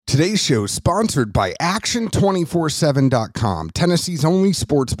Today's show is sponsored by Action247.com, Tennessee's only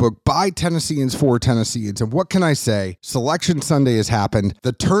sportsbook by Tennesseans for Tennesseans. And what can I say? Selection Sunday has happened.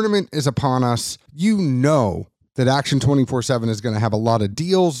 The tournament is upon us. You know that Action 24/7 is going to have a lot of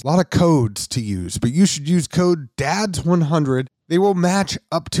deals, a lot of codes to use, but you should use code DADS100. They will match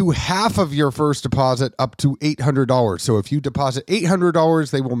up to half of your first deposit, up to $800. So if you deposit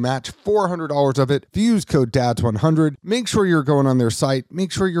 $800, they will match $400 of it. If you use code DADS100, make sure you're going on their site,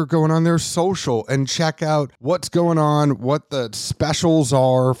 make sure you're going on their social, and check out what's going on, what the specials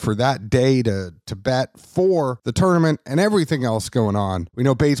are for that day to bet for the tournament, and everything else going on. We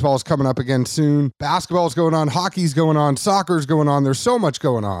know baseball's coming up again soon. Basketball's going on, hockey's going on, soccer's going on. There's so much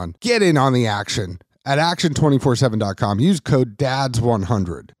going on. Get in on the action at Action247.com. Use code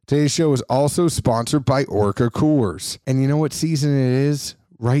DADS100. Today's show is also sponsored by Orca Coolers. And you know what season it is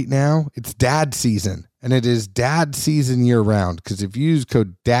right now? It's Dad season. And it is Dad season year round, because if you use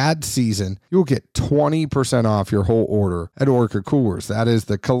code Dad season, you'll get 20% off your whole order at Orca Coolers. That is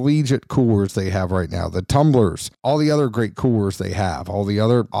the collegiate coolers they have right now, the tumblers, all the other great coolers they have, all the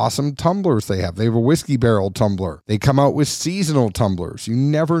other awesome tumblers they have. They have a whiskey barrel tumbler. They come out with seasonal tumblers. You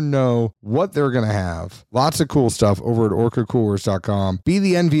never know what they're going to have. Lots of cool stuff over at orcacoolers.com. Be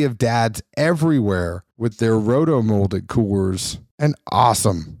the envy of dads everywhere with their roto-molded coolers and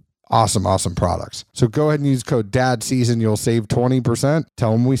awesome products. So go ahead and use code DADSEASON. You'll save 20%.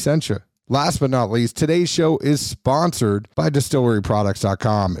 Tell them we sent you. Last but not least, today's show is sponsored by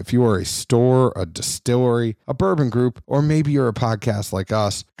DistilleryProducts.com. If you are a store, a distillery, a bourbon group, or maybe you're a podcast like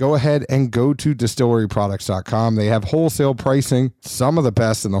us, go ahead and go to DistilleryProducts.com. They have wholesale pricing, some of the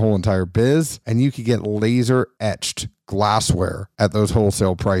best in the whole entire biz, and you can get laser etched glassware at those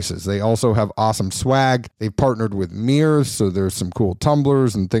wholesale prices. They also have awesome swag. They've partnered with mirrors, so there's some cool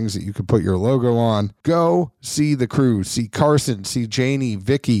tumblers and things that you could put your logo on. Go see the crew, see Carson, see Janie,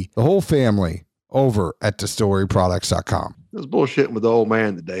 Vicky, the whole family over at DistilleryProducts.com. I was bullshitting with the old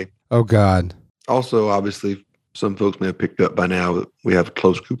man today. Oh, God. Also, obviously, some folks may have picked up by now that we have a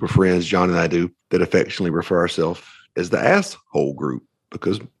close group of friends, John and I do, that affectionately refer ourselves as the asshole group,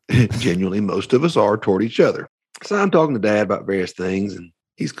 because genuinely most of us are toward each other. So I'm talking to Dad about various things, and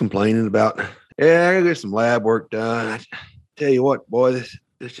he's complaining about, I gotta get some lab work done. I tell you what, boy, this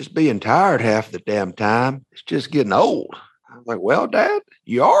just being tired half the damn time. It's just getting old. I'm like, well, Dad,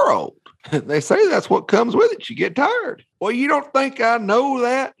 you are old. They say that's what comes with it. You get tired. Well, you don't think I know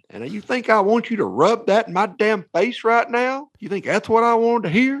that? And you think I want you to rub that in my damn face right now? You think that's what I wanted to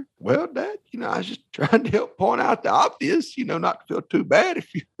hear? Well, Dad, I was just trying to help point out the obvious, not to feel too bad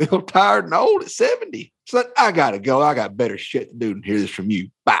if you feel tired and old at 70. So I got to go. I got better shit to do than hear this from you.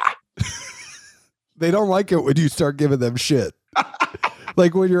 Bye. They don't like it when you start giving them shit.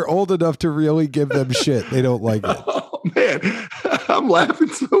 Like when you're old enough to really give them shit, they don't like it. Oh, man, I'm laughing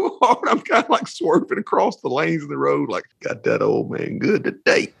so hard. I'm kind of like swerving across the lanes of the road like, got that old man good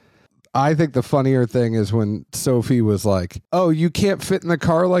today. I think the funnier thing is when Sophie was like, oh, you can't fit in the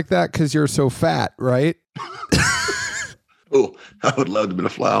car like that because you're so fat, right? Oh, I would love to have been a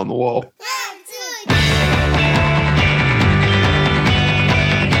fly on the wall.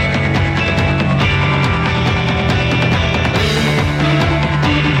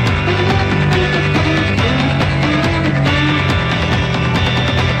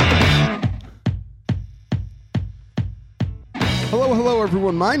 Hello,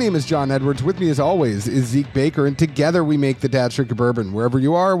 everyone. My name is John Edwards. With me, as always, is Zeke Baker, and together we make the Dad's Drink of Bourbon. Wherever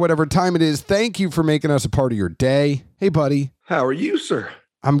you are, whatever time it is, thank you for making us a part of your day. Hey, buddy. How are you, sir?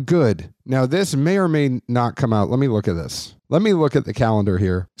 I'm good. Now, this may or may not come out. Let me look at this. Let me look at the calendar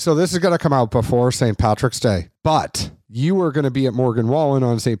here. So this is going to come out before St. Patrick's Day, but you are going to be at Morgan Wallen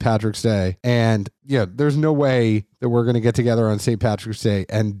on St. Patrick's Day. And there's no way that we're going to get together on St. Patrick's Day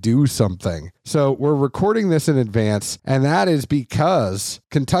and do something. So we're recording this in advance. And that is because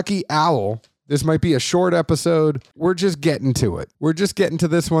Kentucky Owl, this might be a short episode. We're just getting to it. We're just getting to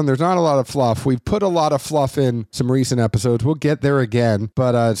this one. There's not a lot of fluff. We've put a lot of fluff in some recent episodes. We'll get there again,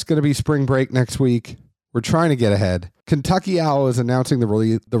 but it's going to be spring break next week. We're trying to get ahead. Kentucky Owl is announcing the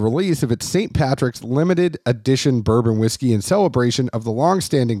release of its St. Patrick's limited edition bourbon whiskey in celebration of the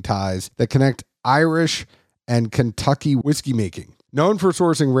long-standing ties that connect Irish and Kentucky whiskey making. Known for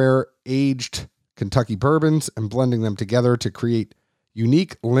sourcing rare, aged Kentucky bourbons and blending them together to create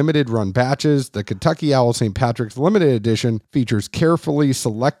unique limited run batches, the Kentucky Owl St. Patrick's limited edition features carefully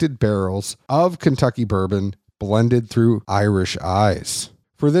selected barrels of Kentucky bourbon blended through Irish eyes.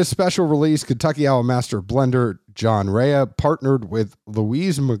 For this special release, Kentucky Owl Master Blender John Rea partnered with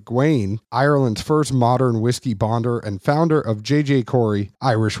Louise McGuane, Ireland's first modern whiskey bonder and founder of J.J. Corey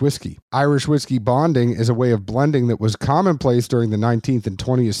Irish Whiskey. Irish whiskey bonding is a way of blending that was commonplace during the 19th and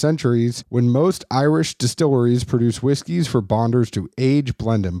 20th centuries when most Irish distilleries produced whiskeys for bonders to age,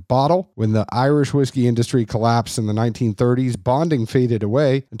 blend, and bottle. When the Irish whiskey industry collapsed in the 1930s, bonding faded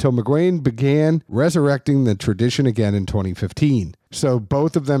away until McGuane began resurrecting the tradition again in 2015. So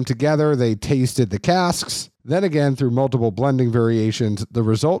both of them together, they tasted the casks. Then again, through multiple blending variations, the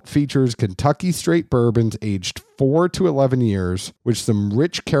result features Kentucky straight bourbons aged 4 to 11 years, with some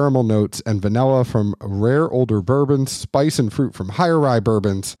rich caramel notes and vanilla from rare older bourbons, spice and fruit from higher rye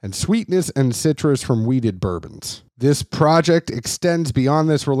bourbons, and sweetness and citrus from wheated bourbons. This project extends beyond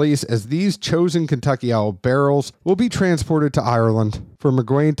this release as these chosen Kentucky Owl barrels will be transported to Ireland for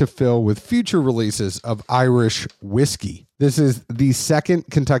McGuane to fill with future releases of Irish whiskey. This is the second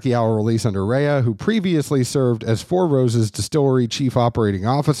Kentucky Owl release under Rea, who previously served as Four Roses Distillery Chief Operating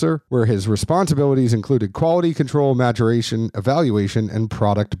Officer, where his responsibilities included quality control, maturation, evaluation, and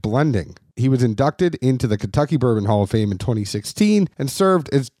product blending. He was inducted into the Kentucky Bourbon Hall of Fame in 2016 and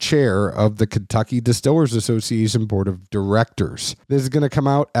served as chair of the Kentucky Distillers Association Board of Directors. This is going to come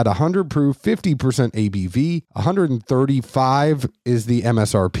out at 100 proof, 50% ABV, 135 is the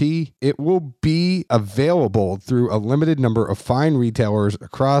MSRP. It will be available through a limited number of fine retailers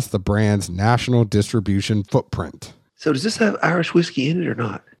across the brand's national distribution footprint. So does this have Irish whiskey in it or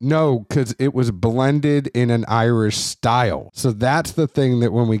not? No, because it was blended in an Irish style. So that's the thing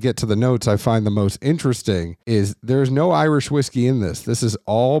that when we get to the notes, I find the most interesting is there's no Irish whiskey in this. This is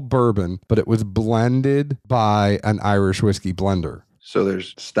all bourbon, but it was blended by an Irish whiskey blender. So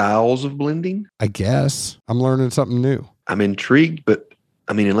there's styles of blending? I guess. I'm learning something new. I'm intrigued, but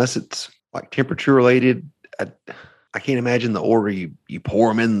I mean, unless it's like temperature related, I can't imagine the order you pour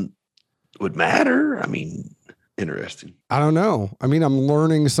them in would matter. I mean, interesting. I don't know. I mean, I'm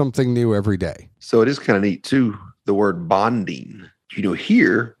learning something new every day. So it is kind of neat too, the word bonding. You know,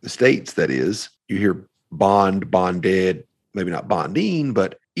 here, the States, that is, you hear bond, bonded, maybe not bonding,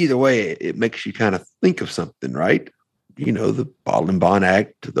 but either way, it makes you kind of think of something, right? You know, the Bottle and Bond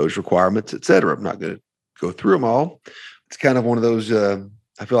Act, those requirements, et cetera. I'm not going to go through them all. It's kind of one of those,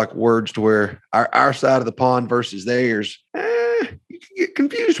 I feel like words to where our side of the pond versus theirs, you can get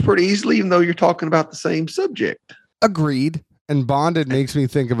confused pretty easily, even though you're talking about the same subject. Agreed. And bonded makes me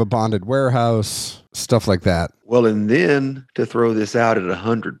think of a bonded warehouse, stuff like that. Well, and then to throw this out at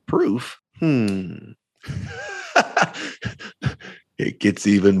 100 proof, it gets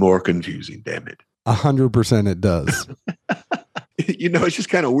even more confusing, damn it. 100% it does. You know, it's just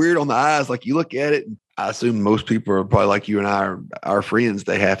kind of weird on the eyes. Like you look at it, and I assume most people are probably like you and I are our friends.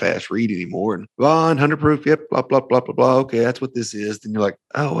 They half-ass read anymore. And bond, 100 proof, yep, blah, blah, blah, blah, blah. Okay, that's what this is. Then you're like,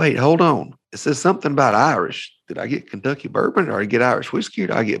 oh, wait, hold on. It says something about Irish. Did I get Kentucky bourbon or I get Irish whiskey or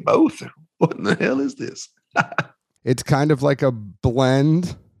did I get both? What in the hell is this? It's kind of like a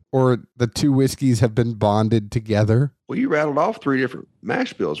blend, or the two whiskeys have been bonded together. Well, you rattled off 3 different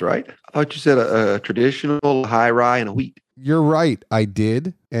mash bills, right? I thought you said a traditional high rye and a wheat. You're right. I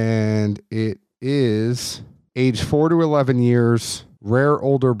did. And it is age 4 to 11 years, rare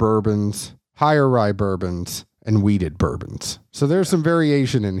older bourbons, higher rye bourbons, and wheated bourbons. So there's some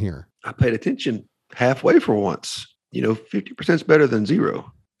variation in here. I paid attention halfway for once. You know, 50% is better than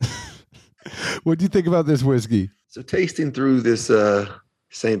 0. What do you think about this whiskey? So tasting through this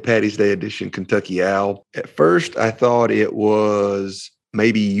St. Patty's Day edition Kentucky Owl, at first I thought it was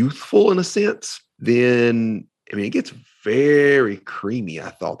maybe youthful in a sense. Then, I mean, it gets very creamy. I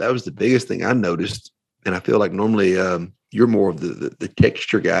thought that was the biggest thing I noticed. And I feel like normally you're more of the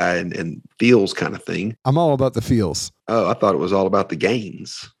texture guy and feels kind of thing. I'm all about the feels. Oh, I thought it was all about the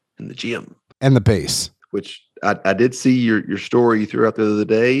gains in the gym. And the pace. Which I did see your story you threw out the other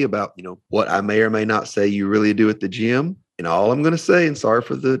day about, you know, what I may or may not say you really do at the gym. And all I'm going to say, and sorry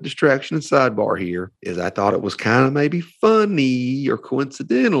for the distraction and sidebar here, is I thought it was kind of maybe funny or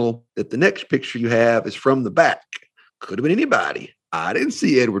coincidental that the next picture you have is from the back. Could have been anybody. I didn't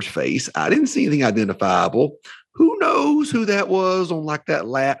see Edward's face. I didn't see anything identifiable. Who knows who that was on like that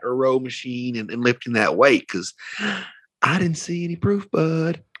lat or row machine and lifting that weight? Because I didn't see any proof,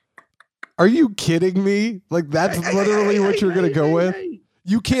 bud. Are you kidding me? Like that's literally what you're going to go with?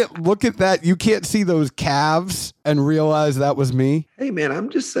 You can't look at that. You can't see those calves and realize that was me. Hey, man, I'm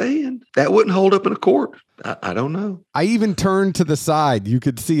just saying that wouldn't hold up in a court. I don't know. I even turned to the side. You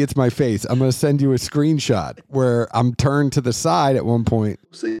could see it's my face. I'm going to send you a screenshot where I'm turned to the side at one point.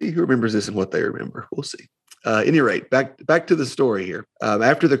 We'll see who remembers this and what they remember. We'll see. Any rate, back to the story here.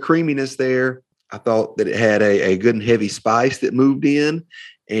 After the creaminess there, I thought that it had a good and heavy spice that moved in.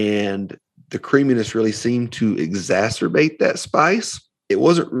 And the creaminess really seemed to exacerbate that spice. It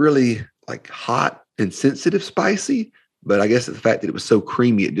wasn't really like hot and sensitive spicy, but I guess the fact that it was so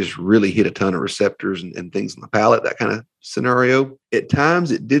creamy, it just really hit a ton of receptors and things on the palate, that kind of scenario. At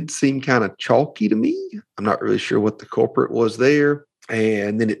times, it did seem kind of chalky to me. I'm not really sure what the culprit was there.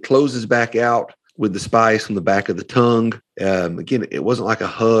 And then it closes back out with the spice on the back of the tongue. Again, it wasn't like a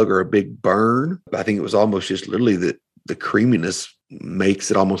hug or a big burn. I think it was almost just literally that the creaminess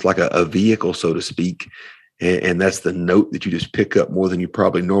makes it almost like a vehicle, so to speak. And that's the note that you just pick up more than you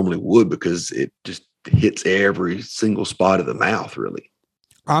probably normally would, because it just hits every single spot of the mouth, really.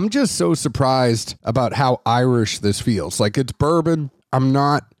 I'm just so surprised about how Irish this feels. Like, it's bourbon. I'm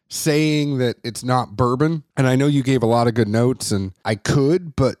not saying that it's not bourbon. And I know you gave a lot of good notes, and I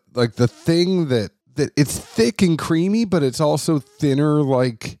could, but like the thing that it's thick and creamy, but it's also thinner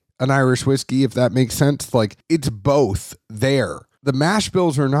like an Irish whiskey, if that makes sense. Like, it's both there. The mash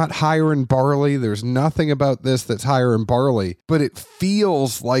bills are not higher in barley. There's nothing about this that's higher in barley, but it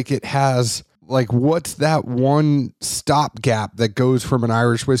feels like it has, like, what's that one stopgap that goes from an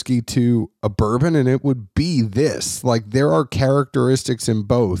Irish whiskey to a bourbon? And it would be this. Like, there are characteristics in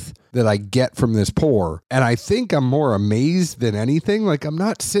both that I get from this pour. And I think I'm more amazed than anything. Like, I'm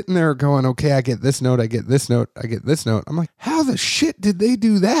not sitting there going, okay, I get this note, I get this note, I get this note. I'm like, how the shit did they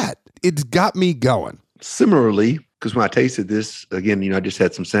do that? It's got me going. Similarly, because when I tasted this, again, I just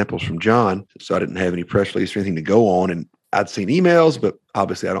had some samples from John, so I didn't have any press release or anything to go on. And I'd seen emails, but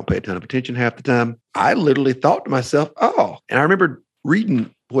obviously I don't pay a ton of attention half the time. I literally thought to myself, oh, and I remember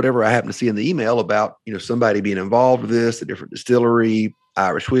reading whatever I happened to see in the email about, somebody being involved with this, a different distillery,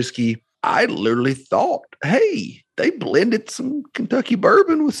 Irish whiskey. I literally thought, hey, they blended some Kentucky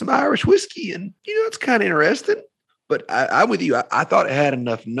bourbon with some Irish whiskey. And, it's kind of interesting. But I'm with you. I thought it had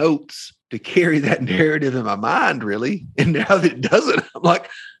enough notes to carry that narrative in my mind, really. And now that it doesn't, I'm like,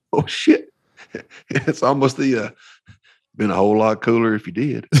 oh, shit. It's almost been a whole lot cooler if you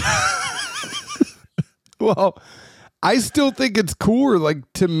did. Well, I still think it's cooler. Like,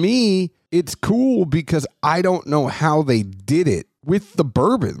 to me, it's cool because I don't know how they did it with the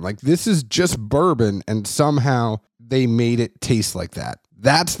bourbon. Like, this is just bourbon, and somehow they made it taste like that.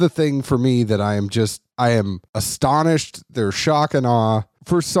 That's the thing for me that I am astonished. There's shock and awe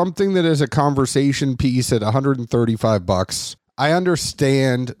for something that is a conversation piece at $135. I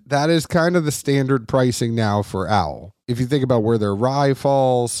understand that is kind of the standard pricing now for Owl. If you think about where their rye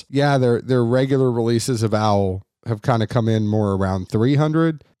falls, yeah, their regular releases of Owl have kind of come in more around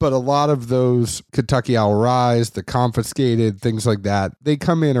 300, but a lot of those Kentucky Owl Ryes, the confiscated, things like that, they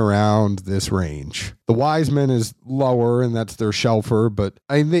come in around this range. The Wiseman is lower, and that's their shelfer, but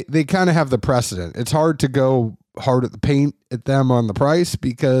they kind of have the precedent. It's hard to go hard at the paint at them on the price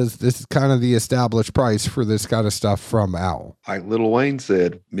because this is kind of the established price for this kind of stuff from Owl. Like Lil Wayne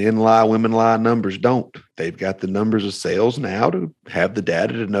said, men lie, women lie, numbers don't. They've got the numbers of sales now to have the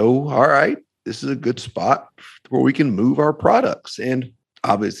data to know, all right, this is a good spot where we can move our products. And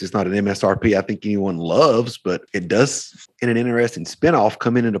obviously it's not an MSRP I think anyone loves, but it does, in an interesting spinoff,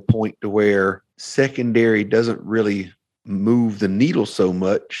 come in at a point to where secondary doesn't really move the needle so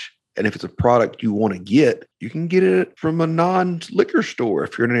much. And if it's a product you want to get, you can get it from a non-liquor store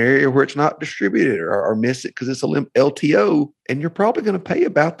if you're in an area where it's not distributed, or miss it because it's a LTO, and you're probably going to pay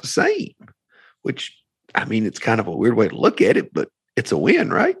about the same, which, I mean, it's kind of a weird way to look at it, but it's a win,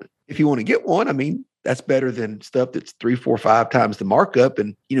 right? If you want to get one, I mean, that's better than stuff that's 3, 4, 5 times the markup.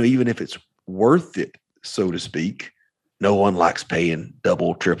 And, even if it's worth it, so to speak, no one likes paying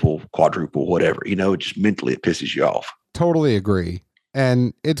double, triple, quadruple, whatever. It just mentally, it pisses you off. Totally agree.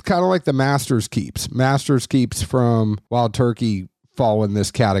 And it's kind of like the Master's Keeps. Master's Keeps from Wild Turkey fall in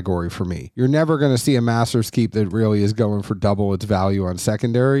this category for me. You're never going to see a Master's Keep that really is going for double its value on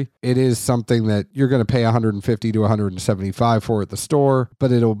secondary. It is something that you're going to pay $150 to $175 for at the store,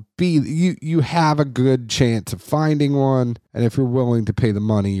 but it'll be, you have a good chance of finding one. And if you're willing to pay the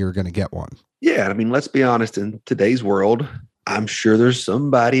money, you're going to get one. Yeah. I mean, let's be honest, in today's world, I'm sure there's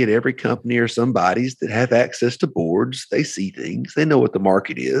somebody at every company or somebody's that have access to boards. They see things. They know what the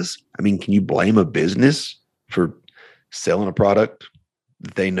market is. I mean, can you blame a business for selling a product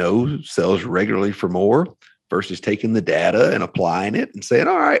that they know sells regularly for more versus taking the data and applying it and saying,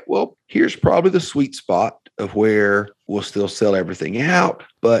 all right, well, here's probably the sweet spot of where we'll still sell everything out,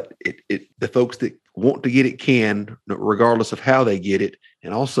 but the folks that want to get it can, regardless of how they get it.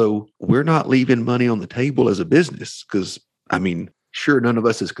 And also, we're not leaving money on the table as a business because, I mean, sure, none of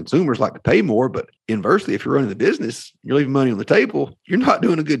us as consumers like to pay more, but inversely, if you're running the business, you're leaving money on the table, you're not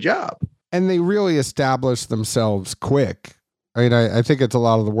doing a good job. And they really established themselves quick. I mean, I think it's a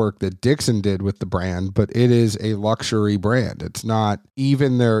lot of the work that Dixon did with the brand, but it is a luxury brand. It's not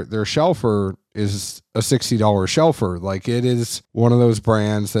even their shelfer is a $60 shelfer. Like, it is one of those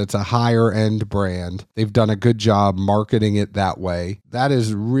brands that's a higher end brand. They've done a good job marketing it that way. That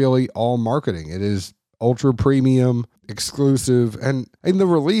is really all marketing. It is ultra premium, exclusive, and in the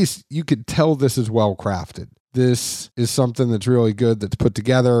release, you could tell this is well crafted. This is something that's really good, that's put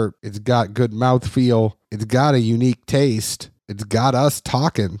together. It's got good mouthfeel. It's got a unique taste. It's got us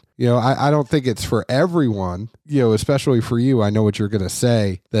talking. I don't think it's for everyone, especially for you. I know what you're going to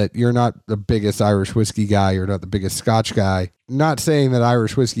say, that you're not the biggest Irish whiskey guy. You're not the biggest Scotch guy. Not saying that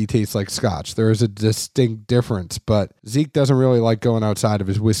Irish whiskey tastes like Scotch. There is a distinct difference, but Zeke doesn't really like going outside of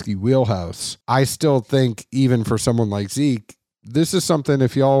his whiskey wheelhouse. I still think, even for someone like Zeke, this is something,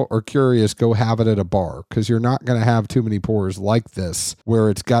 if y'all are curious, go have it at a bar, because you're not going to have too many pours like this where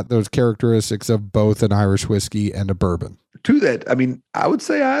it's got those characteristics of both an Irish whiskey and a bourbon. To that, I mean, I would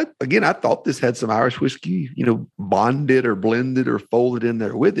say I thought this had some Irish whiskey, bonded or blended or folded in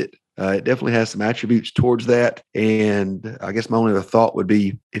there with it. It definitely has some attributes towards that. And I guess my only other thought would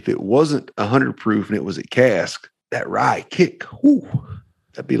be, if it wasn't 100 proof and it was a cask, that rye kick, whoo,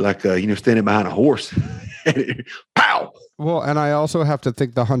 that'd be like, standing behind a horse. Pow! Well, and I also have to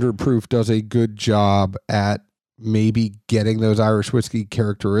think the 100 proof does a good job at maybe getting those Irish whiskey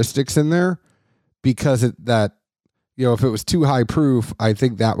characteristics in there, because if it was too high proof, I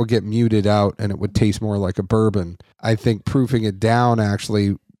think that would get muted out and it would taste more like a bourbon. I think proofing it down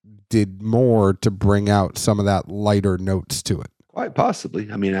actually did more to bring out some of that lighter notes to it. Quite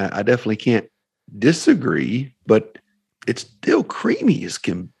possibly. I mean, I definitely can't disagree, but it's still creamy as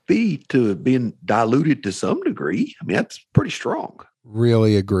can be to being diluted to some degree. I mean, that's pretty strong.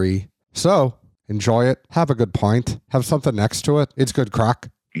 Really agree. So enjoy it. Have a good pint. Have something next to it. It's good crack.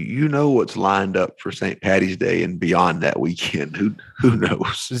 You know what's lined up for St. Patty's Day and beyond that weekend. Who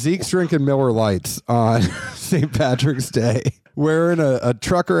knows? Zeke's drinking Miller Lights on St. Patrick's Day, wearing a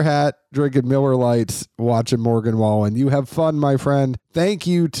trucker hat, drinking Miller Lights, watching Morgan Wallen. You have fun, my friend. Thank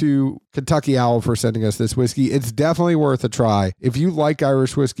you to Kentucky Owl for sending us this whiskey. It's definitely worth a try. If you like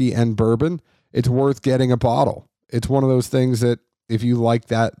Irish whiskey and bourbon, it's worth getting a bottle. It's one of those things that if you like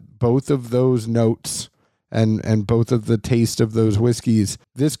both of those notes and both of the taste of those whiskeys,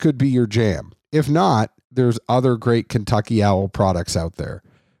 this could be your jam. If not, there's other great Kentucky Owl products out there.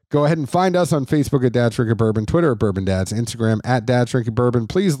 Go ahead and find us on Facebook at Dad's Drinking Bourbon, Twitter at Bourbon Dads, Instagram at Dad's Drinking Bourbon.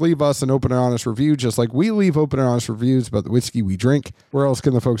 Please leave us an open and honest review, just like we leave open and honest reviews about the whiskey we drink. Where else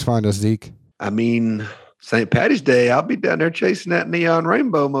can the folks find us, Zeke? I mean, St. Patty's Day, I'll be down there chasing that neon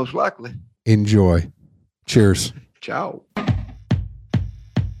rainbow, most likely. Enjoy. Cheers. Ciao.